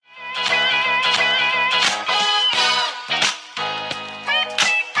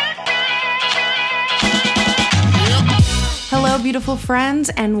beautiful friends,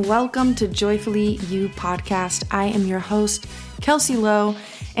 and welcome to Joyfully You podcast. I am your host, Kelsey Lowe,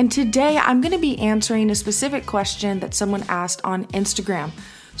 and today I'm going to be answering a specific question that someone asked on Instagram.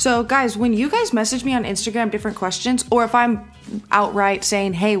 So guys, when you guys message me on Instagram different questions, or if I'm outright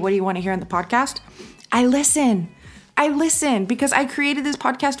saying, hey, what do you want to hear on the podcast? I listen because I created this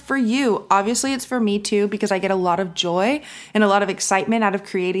podcast for you. Obviously, it's for me too, because I get a lot of joy and a lot of excitement out of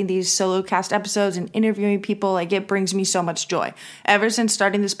creating these solo cast episodes and interviewing people. Like, it brings me so much joy. Ever since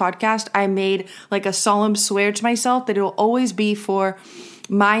starting this podcast, I made like a solemn swear to myself that it will always be for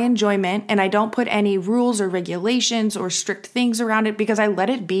my enjoyment, and I don't put any rules or regulations or strict things around it because I let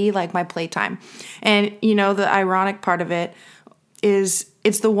it be like my playtime. And you know, the ironic part of it is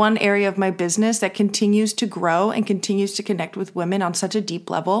it's the one area of my business that continues to grow and continues to connect with women on such a deep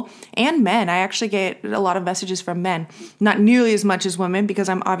level, and men. I actually get a lot of messages from men, not nearly as much as women because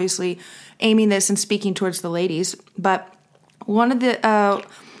I'm obviously aiming this and speaking towards the ladies. But one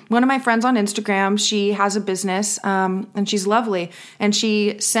of my friends on Instagram, she has a business and she's lovely. And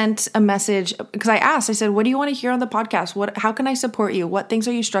she sent a message because I said, what do you want to hear on the podcast? How can I support you? What things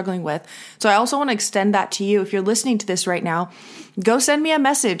are you struggling with? So I also want to extend that to you. If you're listening to this right now, go send me a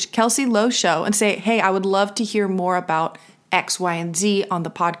message, Kelsey Lowe Show, and say, hey, I would love to hear more about X, Y, and Z on the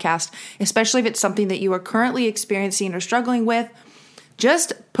podcast, especially if it's something that you are currently experiencing or struggling with.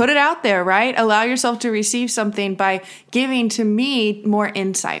 Just put it out there, right? Allow yourself to receive something by giving to me more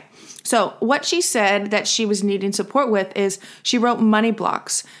insight. So what she said that she was needing support with is she wrote money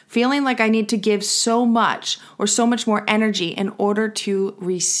blocks, feeling like I need to give so much or so much more energy in order to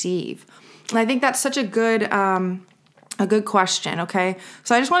receive. And I think that's such a good question, okay?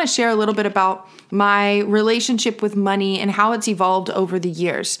 So I just want to share a little bit about my relationship with money and how it's evolved over the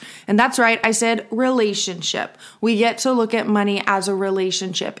years. And that's right, I said relationship. We get to look at money as a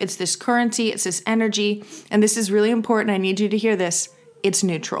relationship. It's this currency, it's this energy, and this is really important. I need you to hear this. It's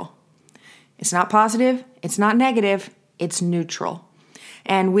neutral. It's not positive, it's not negative, it's neutral.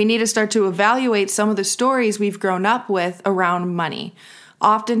 And we need to start to evaluate some of the stories we've grown up with around money.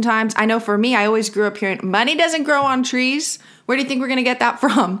 Oftentimes, I know for me, I always grew up hearing, money doesn't grow on trees. Where do you think we're going to get that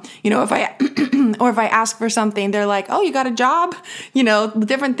from? You know, if I ask for something, they're like, oh, you got a job? You know,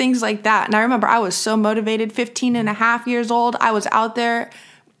 different things like that. And I remember I was so motivated, 15 and a half years old. I was out there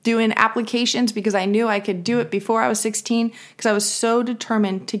doing applications because I knew I could do it before I was 16 because I was so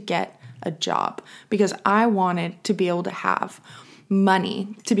determined to get a job because I wanted to be able to have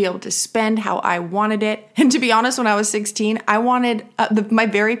money, to be able to spend how I wanted it. And to be honest, when I was 16, I wanted my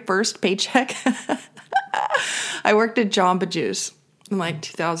very first paycheck. I worked at Jamba Juice in like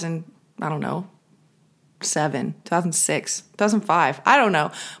 2000, I don't know, 2006, 2005. I don't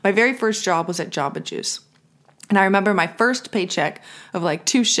know. My very first job was at Jamba Juice. And I remember my first paycheck of like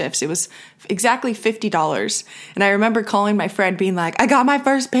 2 shifts. It was exactly $50. And I remember calling my friend being like, I got my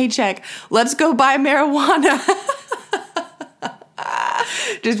first paycheck. Let's go buy marijuana.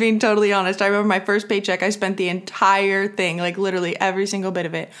 Just being totally honest. I remember my first paycheck. I spent the entire thing, like literally every single bit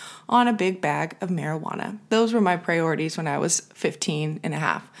of it, on a big bag of marijuana. Those were my priorities when I was 15 and a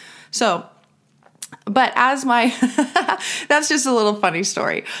half. So, but as that's just a little funny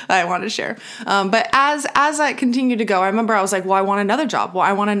story that I want to share. But as I continued to go, I remember I was like, well, I want another job. Well,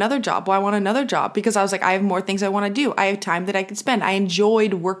 I want another job. Well, I want another job because I was like, I have more things I want to do. I have time that I could spend. I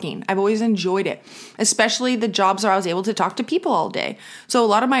enjoyed working. I've always enjoyed it, especially the jobs where I was able to talk to people all day. So a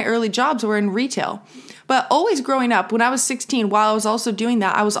lot of my early jobs were in retail, but always growing up when I was 16, while I was also doing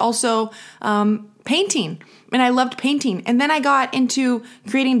that, I was also, painting. And I loved painting. And then I got into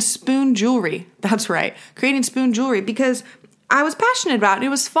creating spoon jewelry. That's right. Creating spoon jewelry because I was passionate about it. It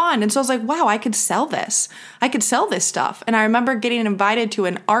was fun. And so I was like, wow, I could sell this. I could sell this stuff. And I remember getting invited to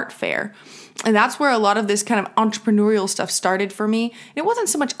an art fair. And that's where a lot of this kind of entrepreneurial stuff started for me. It wasn't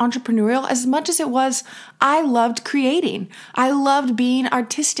so much entrepreneurial as much as it was, I loved creating. I loved being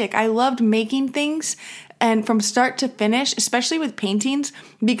artistic. I loved making things. And from start to finish, especially with paintings,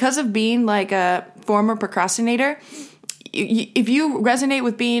 because of being like a former procrastinator, if you resonate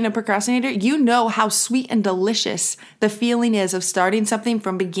with being a procrastinator, you know how sweet and delicious the feeling is of starting something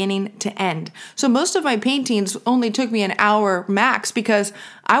from beginning to end. So most of my paintings only took me an hour max because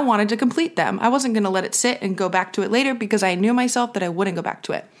I wanted to complete them. I wasn't going to let it sit and go back to it later because I knew myself that I wouldn't go back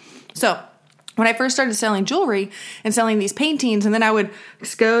to it. So when I first started selling jewelry and selling these paintings, and then I would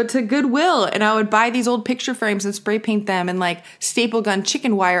go to Goodwill and I would buy these old picture frames and spray paint them and like staple gun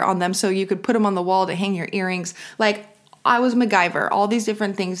chicken wire on them so you could put them on the wall to hang your earrings. Like I was MacGyver, all these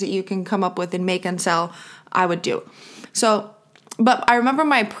different things that you can come up with and make and sell, I would do. So, but I remember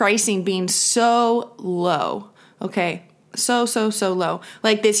my pricing being so low, okay? so low.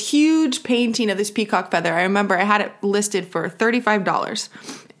 Like this huge painting of this peacock feather. I remember I had it listed for $35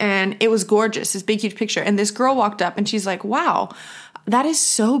 and it was gorgeous, this big, huge picture. And this girl walked up and she's like, wow, that is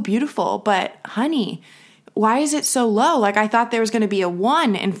so beautiful. But honey, why is it so low? Like I thought there was going to be a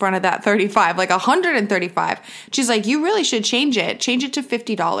 1 in front of that 35, like 135. She's like, you really should change it. Change it to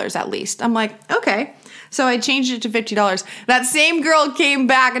 $50 at least. I'm like, okay. So I changed it to $50. That same girl came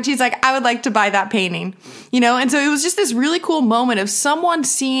back and she's like, I would like to buy that painting, And so it was just this really cool moment of someone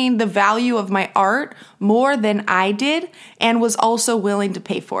seeing the value of my art more than I did and was also willing to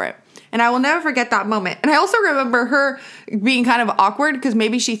pay for it. And I will never forget that moment. And I also remember her being kind of awkward because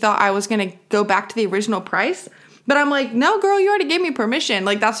maybe she thought I was going to go back to the original price. But I'm like, no, girl, you already gave me permission.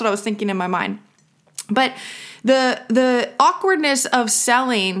 Like that's what I was thinking in my mind. But the awkwardness of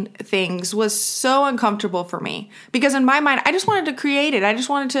selling things was so uncomfortable for me because in my mind, I just wanted to create it. I just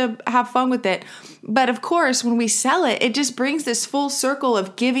wanted to have fun with it. But of course, when we sell it, it just brings this full circle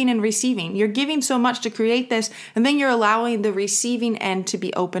of giving and receiving. You're giving so much to create this, and then you're allowing the receiving end to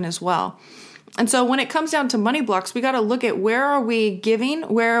be open as well. And so when it comes down to money blocks, we got to look at where are we giving,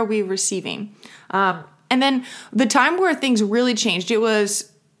 where are we receiving? And then the time where things really changed, it was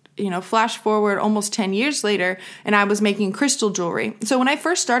flash forward almost 10 years later, and I was making crystal jewelry. So when I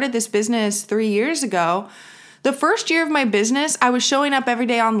first started this business 3 years ago, the first year of my business, I was showing up every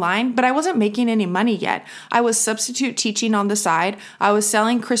day online, but I wasn't making any money yet. I was substitute teaching on the side. I was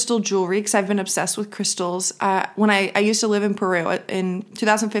selling crystal jewelry because I've been obsessed with crystals. When I used to live in Peru in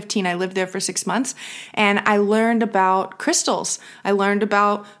 2015, I lived there for 6 months, and I learned about crystals. I learned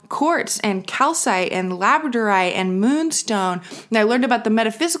about quartz and calcite and labradorite and moonstone. And I learned about the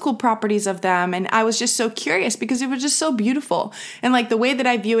metaphysical properties of them. And I was just so curious because it was just so beautiful. And like the way that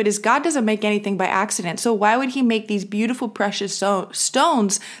I view it is God doesn't make anything by accident. So why would he make these beautiful, precious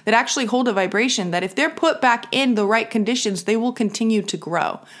stones that actually hold a vibration that if they're put back in the right conditions, they will continue to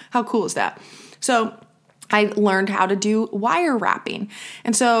grow? How cool is that? So I learned how to do wire wrapping.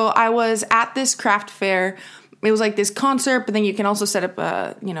 And so I was at this craft fair. It was like this concert, but then you can also set up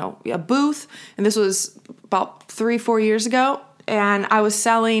a booth. And this was about 3-4 years ago. And I was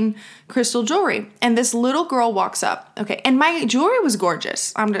selling crystal jewelry. And this little girl walks up. Okay. And my jewelry was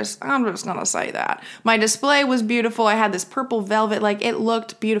gorgeous. I'm just going to say that. My display was beautiful. I had this purple velvet, like it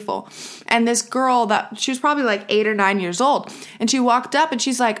looked beautiful. And this girl she was probably like 8 or 9 years old. And she walked up and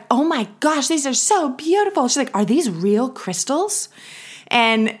she's like, oh my gosh, these are so beautiful. She's like, are these real crystals?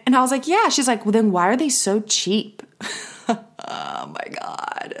 And I was like, yeah. She's like, well, then why are they so cheap? Oh my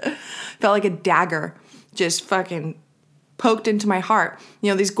God. Felt like a dagger just fucking poked into my heart.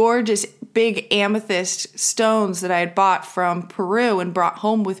 These gorgeous big amethyst stones that I had bought from Peru and brought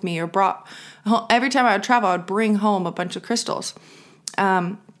home with me, or every time I would travel, I would bring home a bunch of crystals.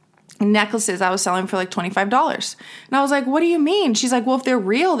 Necklaces I was selling for like $25. And I was like, what do you mean? She's like, well, if they're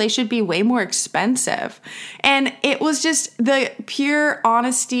real, they should be way more expensive. And it was just the pure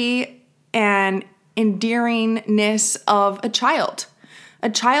honesty and endearingness of a child. A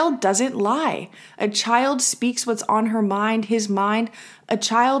child doesn't lie. A child speaks what's on her mind, his mind. A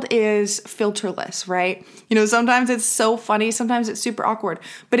child is filterless, right? Sometimes it's so funny. Sometimes it's super awkward.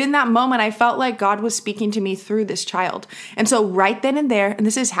 But in that moment, I felt like God was speaking to me through this child. And so right then and there, and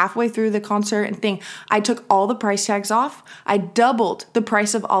this is halfway through the concert and thing, I took all the price tags off. I doubled the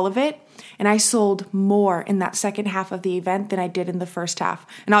price of all of it. And I sold more in that second half of the event than I did in the first half.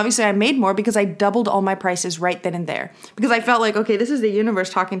 And obviously I made more because I doubled all my prices right then and there. Because I felt like, okay, this is the universe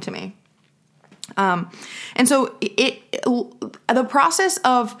talking to me. And so the process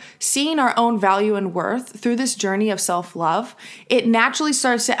of seeing our own value and worth through this journey of self-love, it naturally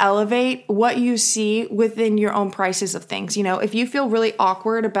starts to elevate what you see within your own prices of things. If you feel really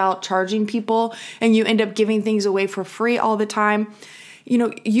awkward about charging people and you end up giving things away for free all the time,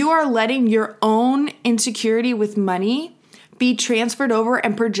 you are letting your own insecurity with money be transferred over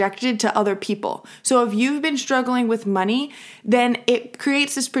and projected to other people. So if you've been struggling with money, then it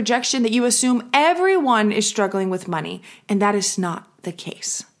creates this projection that you assume everyone is struggling with money. And that is not the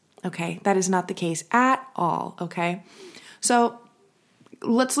case. Okay. That is not the case at all. Okay. So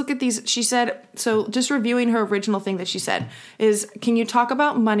let's look at these. She said, so just reviewing her original thing that she said is, can you talk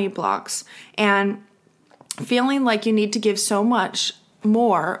about money blocks and feeling like you need to give so much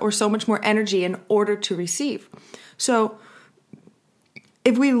more or so much more energy in order to receive? So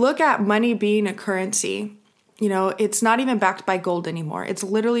if we look at money being a currency, it's not even backed by gold anymore. It's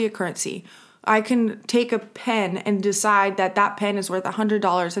literally a currency. I can take a pen and decide that pen is worth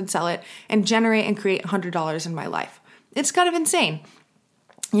 $100 and sell it and generate and create $100 in my life. It's kind of insane,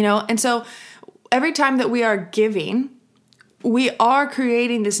 and so every time that we are giving, we are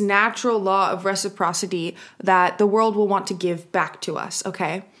creating this natural law of reciprocity that the world will want to give back to us,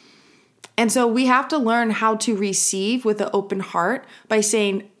 okay? And so we have to learn how to receive with an open heart by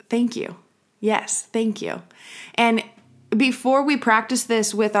saying, thank you. Yes, thank you. And before we practice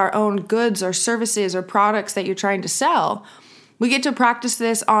this with our own goods or services or products that you're trying to sell, we get to practice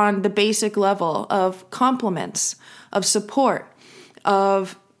this on the basic level of compliments, of support,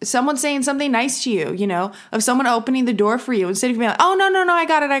 of someone saying something nice to you, of someone opening the door for you instead of being like, oh, no, I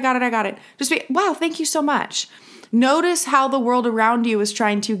got it. Just be, wow, thank you so much. Notice how the world around you is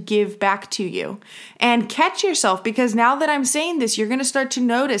trying to give back to you, and catch yourself, because now that I'm saying this, you're going to start to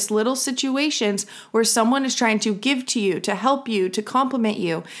notice little situations where someone is trying to give to you, to help you, to compliment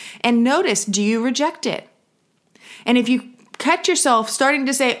you, and notice, do you reject it? And if you catch yourself starting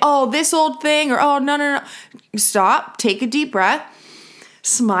to say, oh, this old thing, or oh, no, stop, take a deep breath,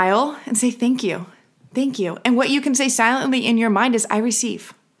 smile, and say, thank you. And what you can say silently in your mind is, I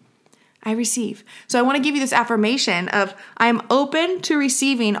receive. So I want to give you this affirmation of, I am open to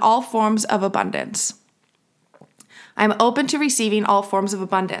receiving all forms of abundance. I am open to receiving all forms of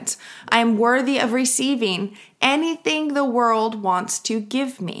abundance. I am worthy of receiving anything the world wants to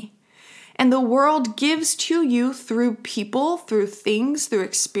give me. And the world gives to you through people, through things, through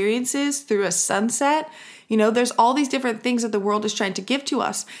experiences, through a sunset. There's all these different things that the world is trying to give to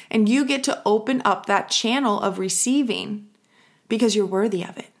us. And you get to open up that channel of receiving because you're worthy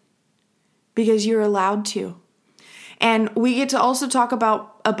of it. Because you're allowed to. And we get to also talk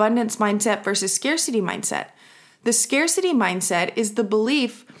about abundance mindset versus scarcity mindset. The scarcity mindset is the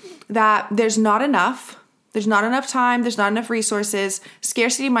belief that there's not enough time, there's not enough resources.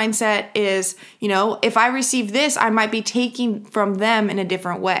 Scarcity mindset is, if I receive this, I might be taking from them in a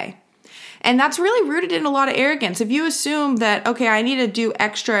different way. And that's really rooted in a lot of arrogance. If you assume that, okay, I need to do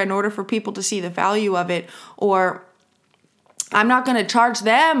extra in order for people to see the value of it, or I'm not going to charge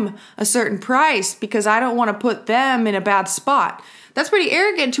them a certain price because I don't want to put them in a bad spot. That's pretty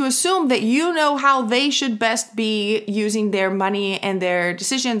arrogant to assume that you know how they should best be using their money and their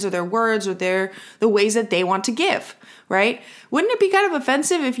decisions or their words or the ways that they want to give, right? Wouldn't it be kind of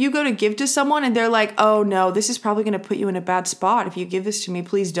offensive if you go to give to someone and they're like, oh no, this is probably going to put you in a bad spot. If you give this to me,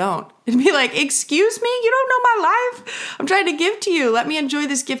 please don't. It'd be like, excuse me? You don't know my life? I'm trying to give to you. Let me enjoy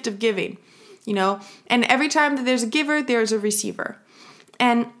this gift of giving. And every time that there's a giver, there's a receiver.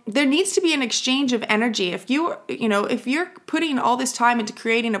 And there needs to be an exchange of energy. If you're putting all this time into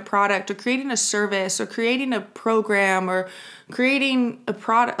creating a product or creating a service or creating a program or creating a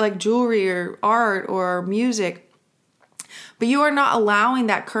product like jewelry or art or music, but you are not allowing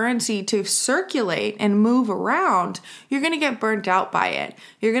that currency to circulate and move around, you're going to get burnt out by it.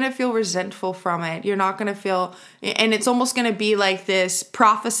 You're going to feel resentful from it. You're not going to feel, and it's almost going to be like this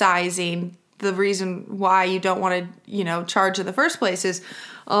prophesizing. The reason why you don't want to, charge in the first place is,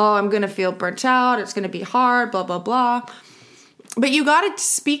 oh, I'm going to feel burnt out. It's going to be hard, blah, blah, blah. But you got to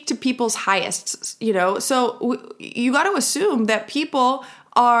speak to people's highest, so you got to assume that people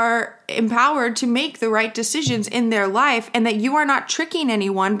are empowered to make the right decisions in their life and that you are not tricking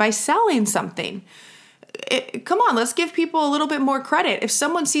anyone by selling something. Come on, let's give people a little bit more credit. If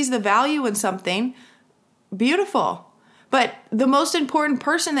someone sees the value in something, beautiful. But the most important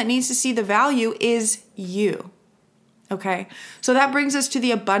person that needs to see the value is you. Okay? So that brings us to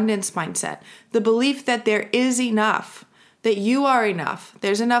the abundance mindset. The belief that there is enough, that you are enough.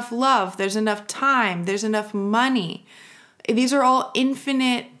 There's enough love. There's enough time. There's enough money. These are all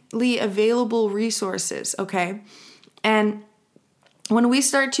infinitely available resources. Okay? And when we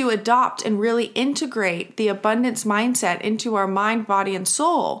start to adopt and really integrate the abundance mindset into our mind, body, and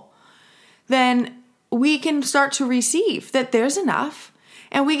soul, then we can start to receive that there's enough,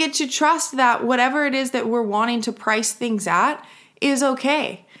 and we get to trust that whatever it is that we're wanting to price things at is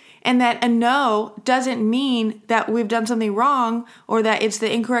okay. And that a no doesn't mean that we've done something wrong or that it's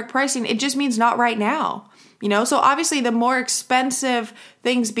the incorrect pricing. It just means not right now. So obviously the more expensive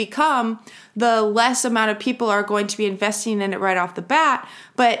things become, the less amount of people are going to be investing in it right off the bat.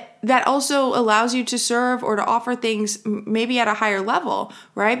 But that also allows you to serve or to offer things maybe at a higher level,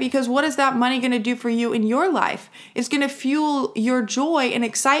 right? Because what is that money going to do for you in your life? It's going to fuel your joy and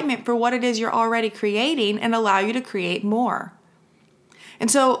excitement for what it is you're already creating and allow you to create more. And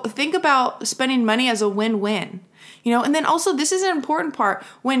so think about spending money as a win-win. And then also this is an important part.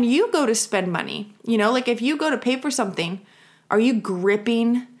 When you go to spend money, like if you go to pay for something, are you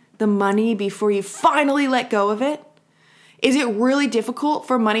gripping the money before you finally let go of it? Is it really difficult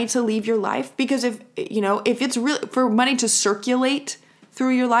for money to leave your life? Because if it's really for money to circulate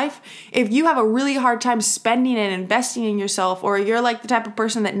through your life, if you have a really hard time spending and investing in yourself, or you're like the type of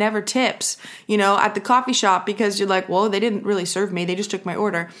person that never tips, at the coffee shop because you're like, well, they didn't really serve me, they just took my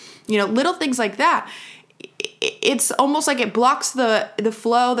order, little things like that. It's almost like it blocks the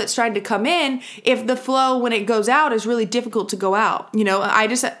flow that's trying to come in if the flow when it goes out is really difficult to go out. I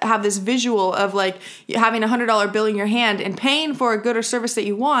just have this visual of like having $100 bill in your hand and paying for a good or service that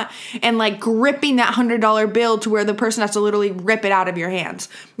you want and like gripping that $100 bill to where the person has to literally rip it out of your hands.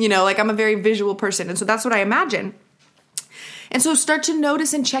 Like I'm a very visual person. And so that's what I imagine. And so start to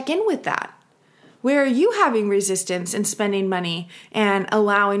notice and check in with that. Where are you having resistance in spending money and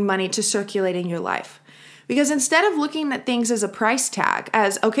allowing money to circulate in your life? Because instead of looking at things as a price tag,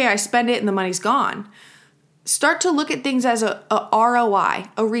 as, okay, I spend it and the money's gone, start to look at things as a ROI,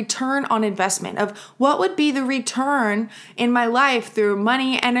 a return on investment of what would be the return in my life through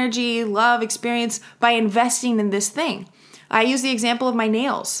money, energy, love, experience by investing in this thing. I use the example of my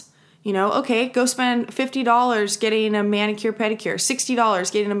nails. Okay, go spend $50 getting a manicure, pedicure,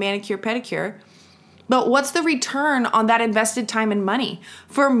 $60 getting a manicure, pedicure. But what's the return on that invested time and money?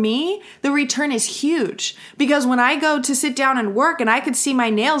 For me, the return is huge because when I go to sit down and work and I could see my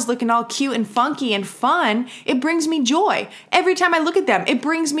nails looking all cute and funky and fun, it brings me joy. Every time I look at them, it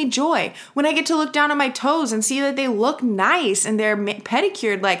brings me joy. When I get to look down on my toes and see that they look nice and they're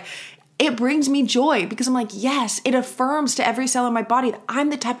pedicured, like it brings me joy because I'm like, yes, it affirms to every cell in my body that I'm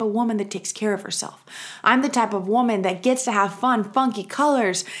the type of woman that takes care of herself. I'm the type of woman that gets to have fun, funky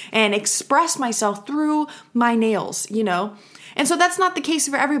colors and express myself through my nails, And so that's not the case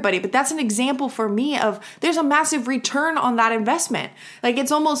for everybody, but that's an example for me of there's a massive return on that investment. Like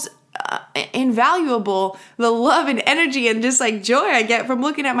it's almost invaluable, the love and energy and just like joy I get from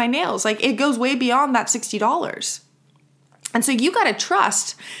looking at my nails. Like it goes way beyond that $60. And so you got to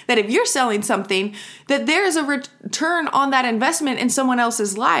trust that if you're selling something, that there is a return on that investment in someone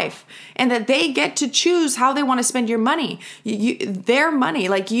else's life and that they get to choose how they want to spend your money, their money.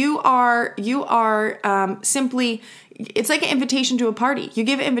 Like you are simply, it's like an invitation to a party. You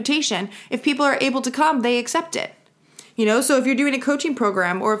give an invitation. If people are able to come, they accept it. So if you're doing a coaching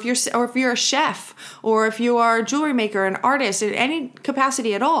program or if you're a chef or if you are a jewelry maker, an artist in any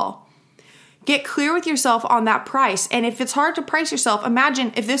capacity at all, get clear with yourself on that price. And if it's hard to price yourself,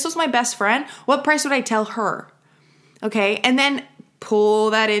 imagine if this was my best friend, what price would I tell her? Okay. And then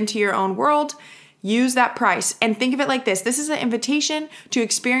pull that into your own world, use that price and think of it like this. This is an invitation to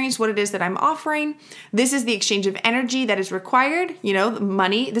experience what it is that I'm offering. This is the exchange of energy that is required,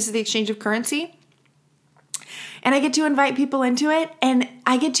 money. This is the exchange of currency. And I get to invite people into it and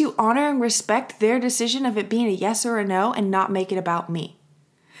I get to honor and respect their decision of it being a yes or a no and not make it about me.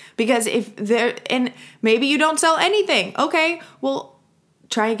 Because and maybe you don't sell anything. Okay, well,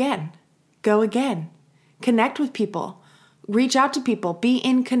 try again. Go again. Connect with people. Reach out to people. Be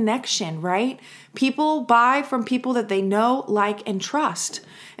in connection, right? People buy from people that they know, like, and trust.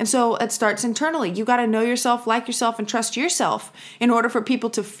 And so it starts internally. You got to know yourself, like yourself, and trust yourself in order for people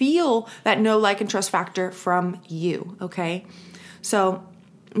to feel that know, like, and trust factor from you, okay? So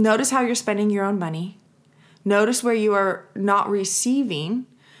notice how you're spending your own money. Notice where you are not receiving,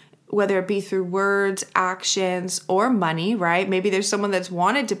 whether it be through words, actions, or money, right? Maybe there's someone that's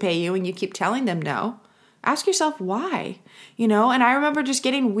wanted to pay you and you keep telling them no. Ask yourself why, And I remember just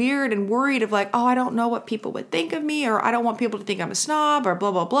getting weird and worried of like, oh, I don't know what people would think of me, or I don't want people to think I'm a snob, or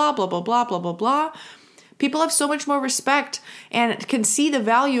blah, blah, blah, blah, blah, blah, blah, blah, blah. People have so much more respect and can see the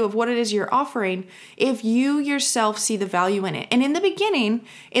value of what it is you're offering if you yourself see the value in it. And in the beginning,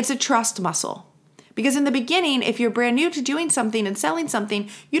 it's a trust muscle. Because in the beginning, if you're brand new to doing something and selling something,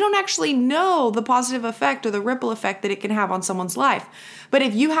 you don't actually know the positive effect or the ripple effect that it can have on someone's life. But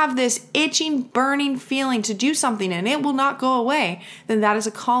if you have this itching, burning feeling to do something and it will not go away, then that is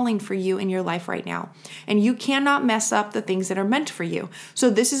a calling for you in your life right now. And you cannot mess up the things that are meant for you. So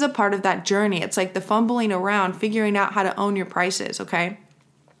this is a part of that journey. It's like the fumbling around, figuring out how to own your prices, okay?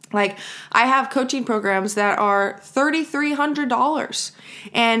 Like I have coaching programs that are $3,300.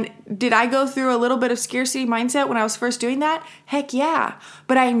 And did I go through a little bit of scarcity mindset when I was first doing that? Heck yeah.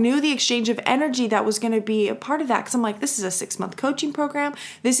 But I knew the exchange of energy that was going to be a part of that because I'm like, this is a 6-month coaching program.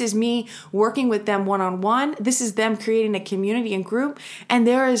 This is me working with them one-on-one. This is them creating a community and group. And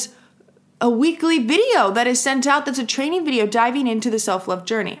there is a weekly video that is sent out that's a training video diving into the self-love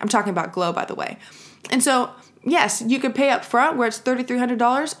journey. I'm talking about Glow, by the way. And so yes, you could pay up front where it's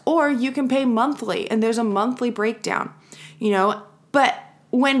 $3,300, or you can pay monthly and there's a monthly breakdown, But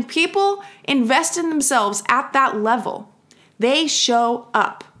when people invest in themselves at that level, they show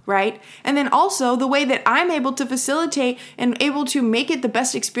up. right? And then also the way that I'm able to facilitate and able to make it the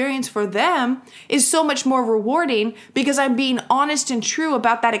best experience for them is so much more rewarding because I'm being honest and true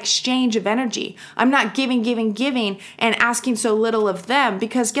about that exchange of energy. I'm not giving and asking so little of them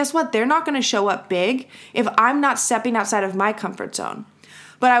because guess what? They're not going to show up big if I'm not stepping outside of my comfort zone.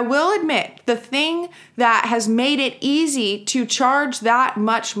 But I will admit, the thing that has made it easy to charge that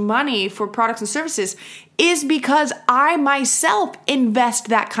much money for products and services is because I myself invest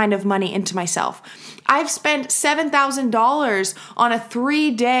that kind of money into myself. I've spent $7,000 on a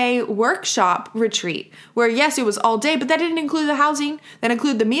 3-day workshop retreat where, yes, it was all day, but that didn't include the housing, that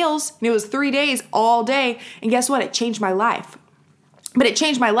included the meals, and it was 3 days all day. And guess what? It changed my life. But it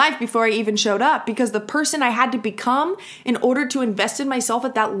changed my life before I even showed up because the person I had to become in order to invest in myself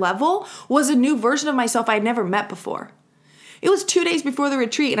at that level was a new version of myself I had never met before. It was 2 days before the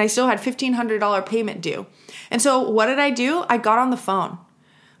retreat and I still had $1,500 payment due. And so what did I do? I got on the phone.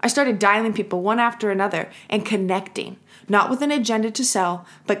 I started dialing people one after another and connecting, not with an agenda to sell,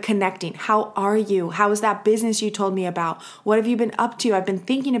 but connecting. How are you? How is that business you told me about? What have you been up to? I've been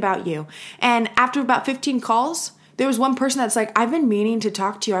thinking about you. And after about 15 calls, there was one person that's like, I've been meaning to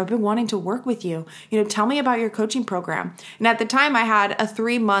talk to you. I've been wanting to work with you. Tell me about your coaching program. And at the time I had a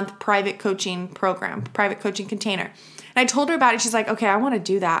 3-month private coaching program, private coaching container. And I told her about it. She's like, okay, I want to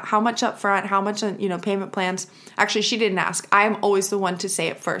do that. How much up front? How much, payment plans? Actually, she didn't ask. I am always the one to say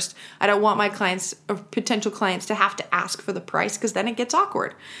it first. I don't want my clients or potential clients to have to ask for the price because then it gets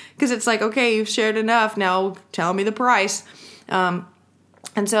awkward. Because it's like, okay, you've shared enough. Now tell me the price.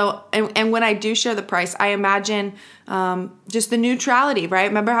 And so, and when I do share the price, I imagine just the neutrality, right?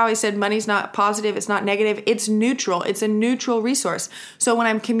 Remember how I said money's not positive, it's not negative, it's neutral. It's a neutral resource. So when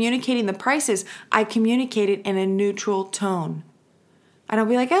I'm communicating the prices, I communicate it in a neutral tone. I don't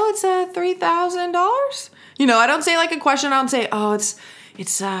be like, oh, it's $3,000. I don't say like a question. I don't say, oh, it's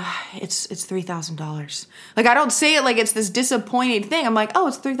 $3,000. Like I don't say it like it's this disappointed thing. I'm like, oh,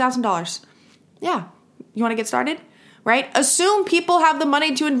 it's $3,000. Yeah. You want to get started? Right? Assume people have the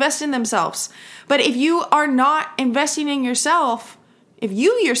money to invest in themselves. But if you are not investing in yourself, if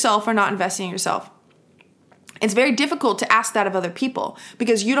you yourself are not investing in yourself, it's very difficult to ask that of other people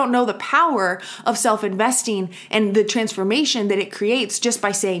because you don't know the power of self-investing and the transformation that it creates just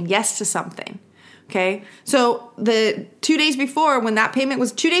by saying yes to something. Okay. So the 2 days before, when that payment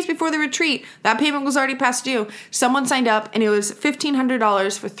was 2 days before the retreat, that payment was already past due. Someone signed up and it was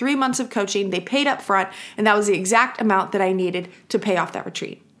 $1,500 for 3 months of coaching. They paid up front and that was the exact amount that I needed to pay off that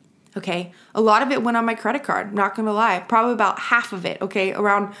retreat. Okay. A lot of it went on my credit card. I'm not going to lie. Probably about half of it. Okay.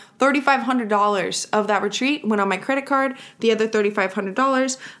 Around $3,500 of that retreat went on my credit card. The other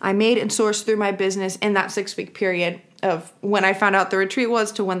 $3,500 I made and sourced through my business in that 6-week period of when I found out the retreat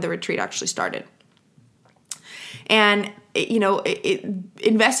was to when the retreat actually started. And,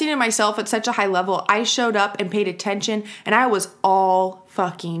 investing in myself at such a high level, I showed up and paid attention and I was all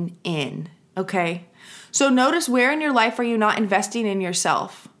fucking in. Okay. So notice where in your life are you not investing in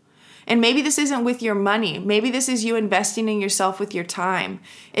yourself? And maybe this isn't with your money. Maybe this is you investing in yourself with your time.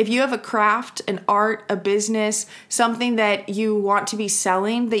 If you have a craft, an art, a business, something that you want to be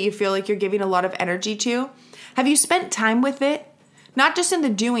selling that you feel like you're giving a lot of energy to, have you spent time with it? Not just in the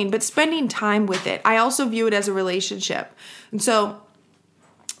doing, but spending time with it. I also view it as a relationship. And so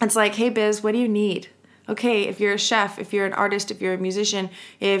it's like, hey, Biz, what do you need? Okay, if you're a chef, if you're an artist, if you're a musician,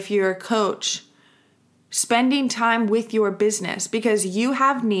 if you're a coach, spending time with your business because you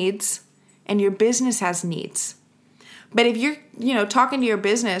have needs and your business has needs. But if you're, talking to your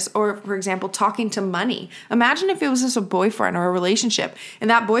business or, for example, talking to money, imagine if it was just a boyfriend or a relationship and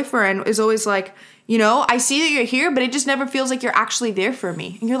that boyfriend is always like, I see that you're here, but it just never feels like you're actually there for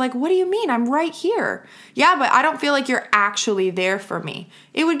me. And you're like, what do you mean? I'm right here. Yeah, but I don't feel like you're actually there for me.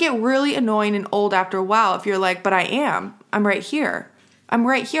 It would get really annoying and old after a while if you're like, but I am. I'm right here. I'm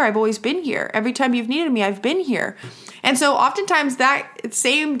right here. I've always been here. Every time you've needed me, I've been here. And so oftentimes that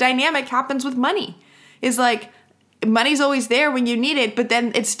same dynamic happens with money. Is like, money's always there when you need it, but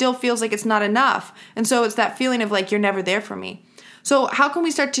then it still feels like it's not enough. And so it's that feeling of like, you're never there for me. So how can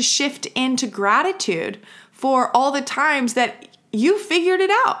we start to shift into gratitude for all the times that you figured it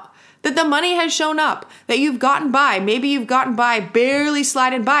out, that the money has shown up, that you've gotten by? Maybe you've gotten by, barely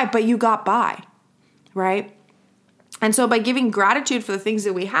sliding by, but you got by, right? And so by giving gratitude for the things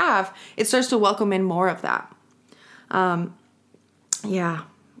that we have, it starts to welcome in more of that. Yeah.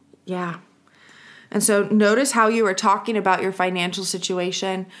 And so notice how you were talking about your financial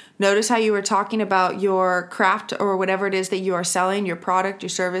situation. Notice how you were talking about your craft or whatever it is that you are selling, your product, your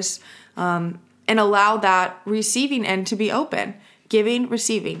service, and allow that receiving end to be open. Giving,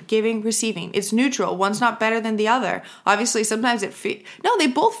 receiving, giving, receiving. It's neutral. One's not better than the other. Obviously, sometimes they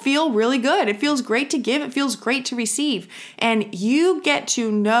both feel really good. It feels great to give. It feels great to receive. And you get to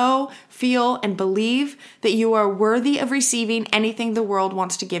know, feel, and believe that you are worthy of receiving anything the world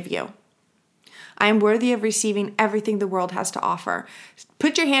wants to give you. I am worthy of receiving everything the world has to offer.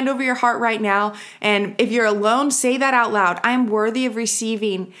 Put your hand over your heart right now. And if you're alone, say that out loud. I am worthy of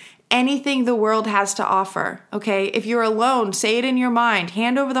receiving anything the world has to offer. Okay. If you're alone, say it in your mind,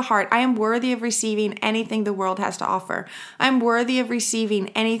 hand over the heart. I am worthy of receiving anything the world has to offer. I'm worthy of receiving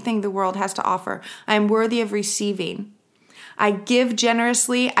anything the world has to offer. I am worthy of receiving. I give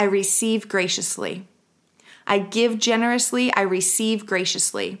generously. I receive graciously. I give generously. I receive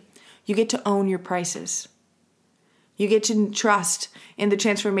graciously. You get to own your prices. You get to trust in the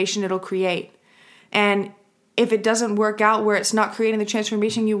transformation it'll create. And if it doesn't work out where it's not creating the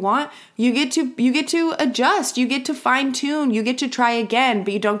transformation you want, you get to adjust, you get to fine tune, you get to try again,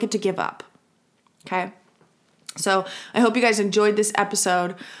 but you don't get to give up. Okay? So I hope you guys enjoyed this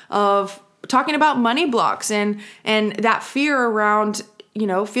episode of talking about money blocks and that fear around,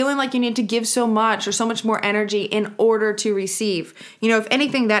 feeling like you need to give so much or so much more energy in order to receive. If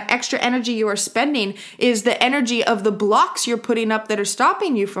anything, that extra energy you are spending is the energy of the blocks you're putting up that are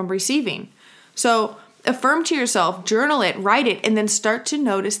stopping you from receiving. So affirm to yourself, journal it, write it, and then start to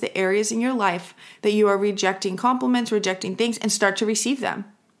notice the areas in your life that you are rejecting compliments, rejecting things, and start to receive them,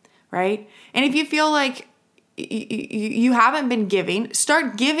 right? And if you feel like you haven't been giving,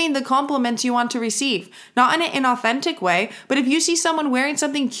 start giving the compliments you want to receive. Not in an inauthentic way, but if you see someone wearing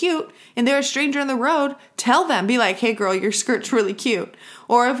something cute and they're a stranger on the road, tell them, be like, hey girl, your skirt's really cute.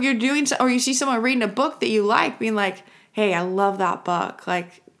 Or if you see someone reading a book that you like, being like, hey, I love that book.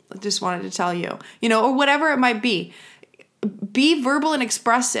 Like, I just wanted to tell you, or whatever it might be. Be verbal and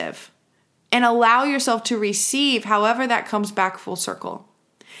expressive and allow yourself to receive however that comes back full circle.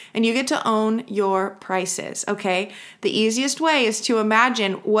 And you get to own your prices, okay? The easiest way is to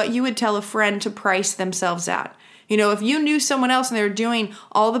imagine what you would tell a friend to price themselves at. If you knew someone else and they were doing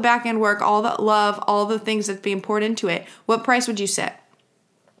all the back end work, all the love, all the things that's being poured into it, what price would you set?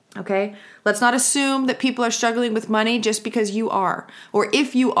 Okay, let's not assume that people are struggling with money just because you are, or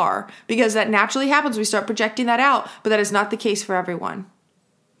if you are, because that naturally happens. We start projecting that out, but that is not the case for everyone.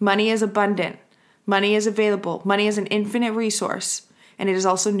 Money is abundant. Money is available. Money is an infinite resource, and it is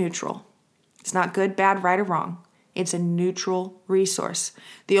also neutral. It's not good, bad, right, or wrong. It's a neutral resource.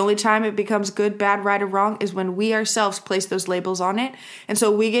 The only time it becomes good, bad, right, or wrong is when we ourselves place those labels on it. And so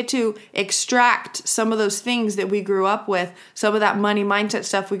we get to extract some of those things that we grew up with, some of that money mindset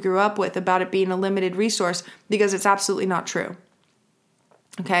stuff we grew up with about it being a limited resource, because it's absolutely not true.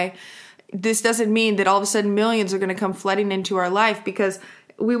 Okay? This doesn't mean that all of a sudden millions are going to come flooding into our life, because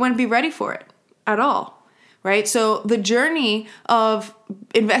we wouldn't be ready for it at all. Right? So the journey of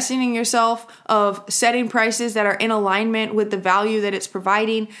investing in yourself, of setting prices that are in alignment with the value that it's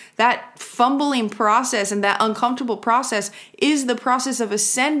providing, that fumbling process and that uncomfortable process is the process of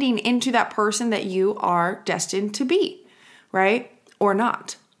ascending into that person that you are destined to be, right? Or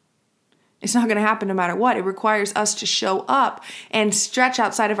not. It's not going to happen no matter what. It requires us to show up and stretch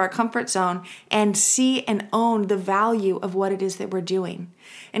outside of our comfort zone and see and own the value of what it is that we're doing.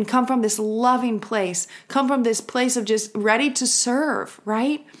 And come from this loving place, come from this place of just ready to serve,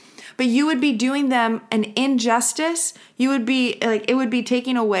 right? But you would be doing them an injustice. You would be like, it would be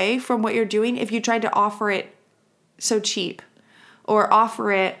taking away from what you're doing if you tried to offer it so cheap or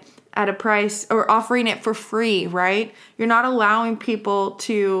offer it at a price or offering it for free, right? You're not allowing people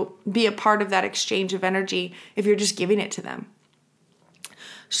to be a part of that exchange of energy if you're just giving it to them.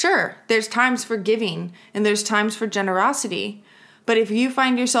 Sure, there's times for giving and there's times for generosity. But if you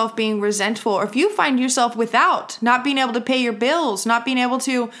find yourself being resentful, or if you find yourself without, not being able to pay your bills, not being able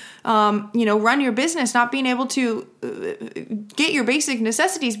to, run your business, not being able to get your basic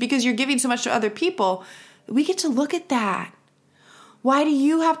necessities because you're giving so much to other people, we get to look at that. Why do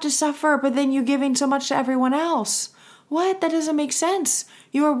you have to suffer, but then you're giving so much to everyone else? What? That doesn't make sense.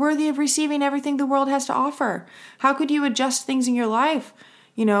 You are worthy of receiving everything the world has to offer. How could you adjust things in your life?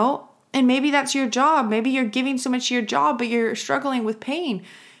 And maybe that's your job. Maybe you're giving so much to your job, but you're struggling with pain.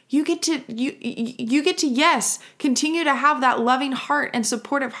 You get to, yes, continue to have that loving heart and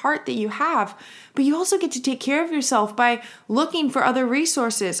supportive heart that you have, but you also get to take care of yourself by looking for other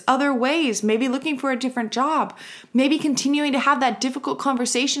resources, other ways, maybe looking for a different job, maybe continuing to have that difficult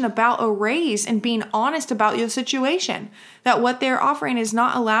conversation about a raise and being honest about your situation, that what they're offering is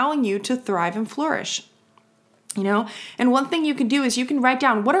not allowing you to thrive and flourish. And one thing you can do is you can write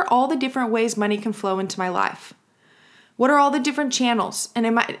down, what are all the different ways money can flow into my life? What are all the different channels?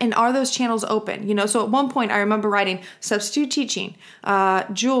 And are those channels open? So at one point I remember writing substitute teaching,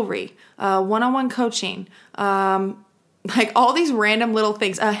 jewelry, one-on-one coaching, like all these random little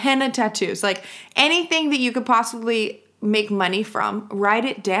things, henna tattoos, like anything that you could possibly make money from, write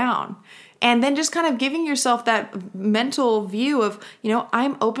it down. And then just kind of giving yourself that mental view of,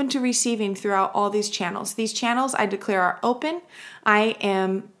 I'm open to receiving throughout all these channels. These channels I declare are open. I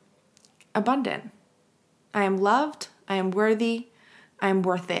am abundant. I am loved. I am worthy. I am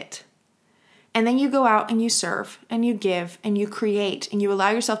worth it. And then you go out and you serve and you give and you create and you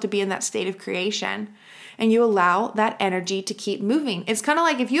allow yourself to be in that state of creation and you allow that energy to keep moving. It's kind of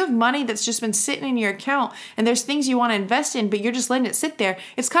like if you have money that's just been sitting in your account and there's things you want to invest in, but you're just letting it sit there.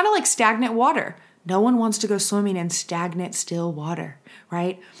 It's kind of like stagnant water. No one wants to go swimming in stagnant, still water,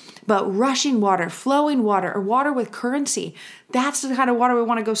 right? But rushing water, flowing water, or water with currency, that's the kind of water we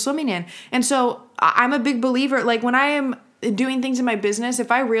want to go swimming in. And so I'm a big believer, like when I am doing things in my business,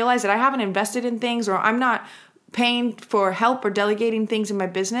 if I realize that I haven't invested in things or I'm not paying for help or delegating things in my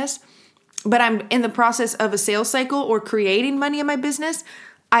business, but I'm in the process of a sales cycle or creating money in my business,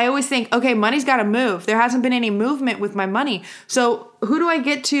 I always think, okay, money's got to move. There hasn't been any movement with my money. So who do I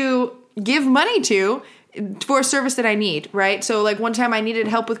get to give money to for a service that I need, right? So like one time I needed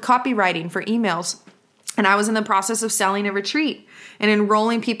help with copywriting for emails and I was in the process of selling a retreat and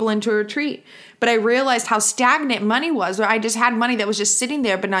enrolling people into a retreat. But I realized how stagnant money was, where I just had money that was just sitting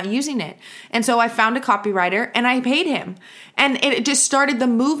there but not using it. And so I found a copywriter and I paid him. And it just started the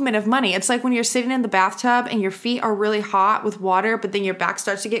movement of money. It's like when you're sitting in the bathtub and your feet are really hot with water, but then your back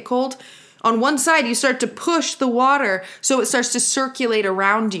starts to get cold. On one side, you start to push the water so it starts to circulate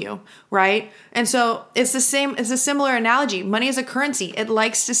around you, right? And so it's the same, it's a similar analogy. Money is a currency. It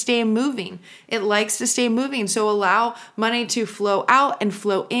likes to stay moving. It likes to stay moving. So allow money to flow out and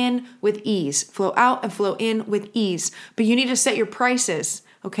flow in with ease. Flow out and flow in with ease. But you need to set your prices,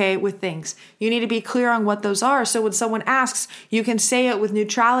 okay, with things. You need to be clear on what those are. So when someone asks, you can say it with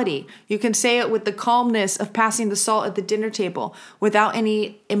neutrality. You can say it with the calmness of passing the salt at the dinner table without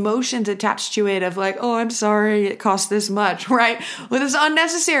any emotions attached to it of like, oh, I'm sorry, it cost this much, right? Well, it's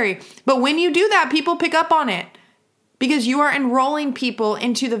unnecessary. But when you do that, people pick up on it because you are enrolling people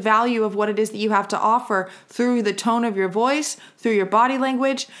into the value of what it is that you have to offer through the tone of your voice, through your body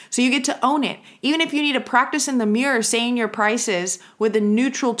language. So you get to own it. Even if you need to practice in the mirror saying your prices with a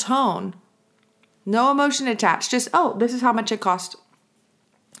neutral tone, no emotion attached, just, oh, this is how much it cost.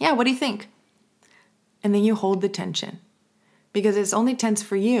 Yeah, what do you think? And then you hold the tension because it's only tense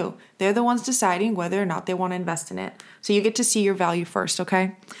for you. They're the ones deciding whether or not they want to invest in it. So you get to see your value first,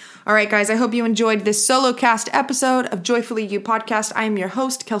 okay? All right, guys, I hope you enjoyed this solo cast episode of Joyfully You podcast. I am your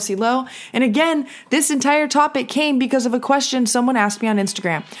host, Kelsey Lowe. And again, this entire topic came because of a question someone asked me on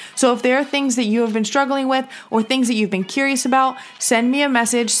Instagram. So if there are things that you have been struggling with or things that you've been curious about, send me a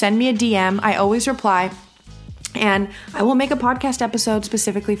message, send me a DM. I always reply. And I will make a podcast episode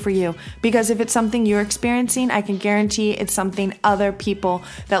specifically for you because if it's something you're experiencing, I can guarantee it's something other people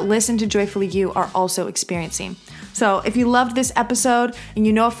that listen to Joyfully You are also experiencing. So if you loved this episode and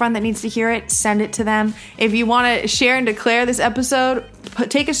you know a friend that needs to hear it, send it to them. If you want to share and declare this episode,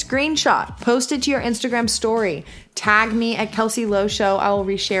 take a screenshot, post it to your Instagram story, tag me at Kelsey Lowe Show. I will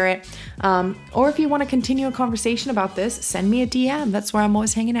reshare it. Or if you want to continue a conversation about this, send me a DM. That's where I'm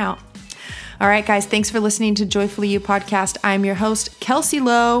always hanging out. All right, guys, thanks for listening to Joyfully You podcast. I'm your host, Kelsey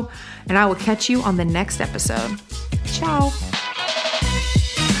Lowe, and I will catch you on the next episode. Ciao.